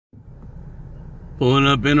Pulling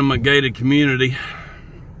up into my gated community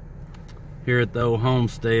here at the old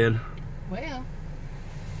homestead. Well,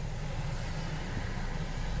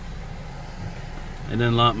 they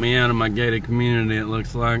done locked me out of my gated community, it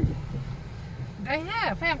looks like. they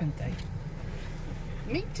have, haven't they?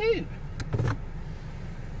 Me too.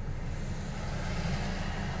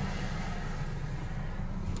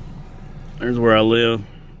 There's where I live.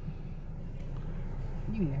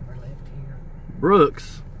 You never lived here.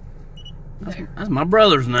 Brooks. That's my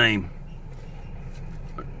brother's name.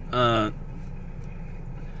 I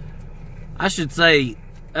should say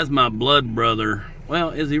that's my blood brother. Well,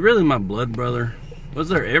 is he really my blood brother? Was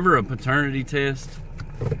there ever a paternity test?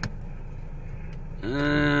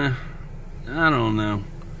 I don't know.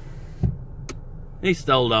 He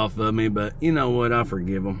stole off of me, but you know what? I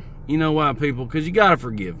forgive him. You know why, people? Because you gotta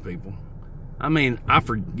forgive people. I mean, I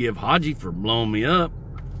forgive Haji for blowing me up,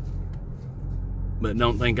 but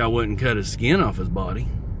don't think I wouldn't cut his skin off his body.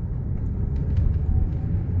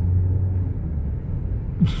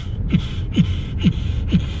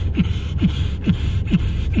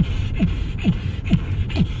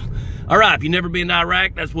 All right, if you've never been to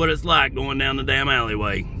Iraq, that's what it's like going down the damn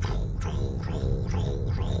alleyway.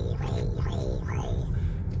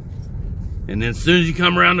 And then as soon as you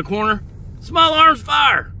come around the corner, small arms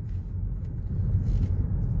fire.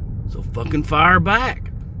 So fucking fire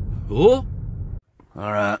back. Cool?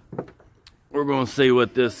 All right, we're gonna see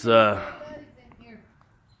what this,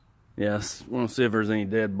 yes, we're gonna see if there's any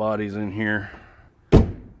dead bodies in here.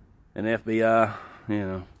 And FBI, you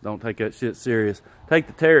know, don't take that shit serious. Take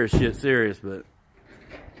the terrorist shit serious, but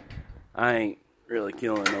I ain't really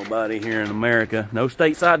killing nobody here in America. No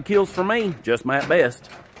stateside kills for me, just my best.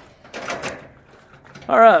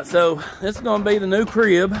 All right, so this is gonna be the new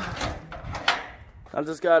crib. I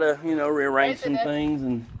just gotta, you know, rearrange some things,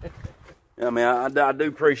 and I mean, I do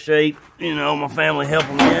appreciate, you know, my family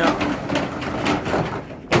helping me out,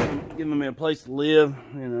 giving me a place to live.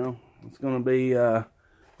 You know, it's gonna be a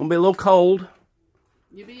little cold.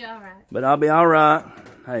 You'll be all right. But I'll be all right.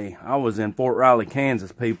 Hey, I was in Fort Riley,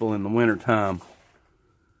 Kansas, people, in the wintertime.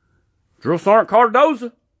 Drill Sergeant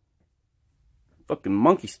Cardoza. Fucking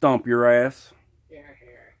monkey stomp your ass.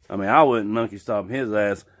 I mean, I wouldn't monkey stomp his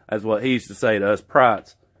ass. That's what he used to say to us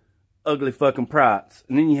prites. Ugly fucking prites.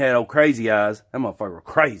 And then you had old Crazy Eyes. That motherfucker was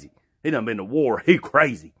crazy. He done been to war. He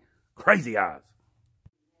crazy. Crazy Eyes.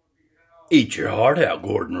 Eat your heart out,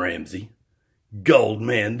 Gordon Ramsey.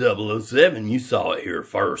 Goldman 007, you saw it here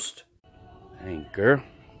first. Hey, girl.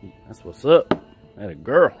 That's what's up. That a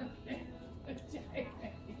girl.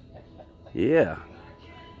 Yeah.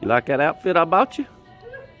 You like that outfit I bought you?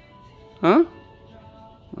 Huh?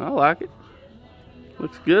 I like it.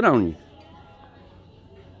 Looks good on you.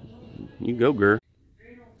 You go, girl.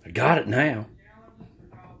 I got it now.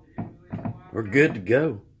 We're good to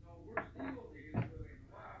go.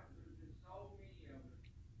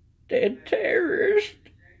 Dead terrorist.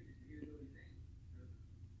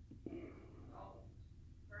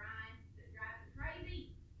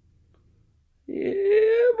 Yeah,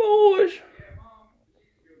 boys.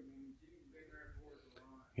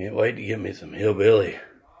 Can't wait to get me some hillbilly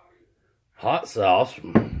hot sauce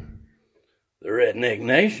from the Redneck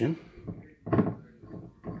Nation.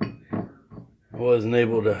 I wasn't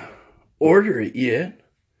able to order it yet.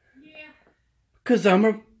 Because I'm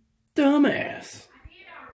a dumbass.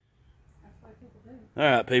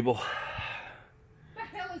 Alright, people. What the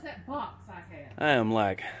hell is that box I have? I am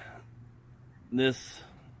like this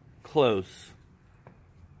close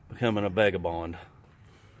becoming a vagabond.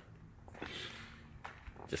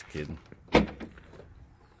 Just kidding. But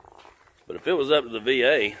if it was up to the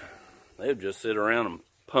VA, they would just sit around and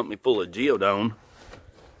pump me full of Geodone,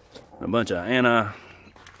 a bunch of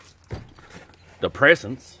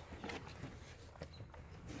antidepressants,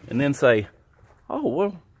 and then say, oh,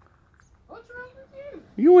 well, What's wrong with you?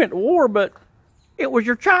 you went to war, but it was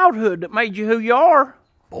your childhood that made you who you are.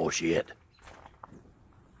 Bullshit.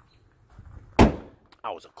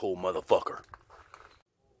 I was a cool motherfucker.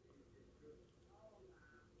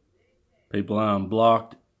 People, I'm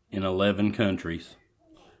blocked in 11 countries.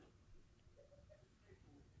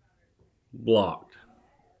 Blocked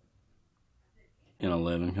in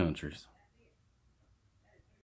 11 countries.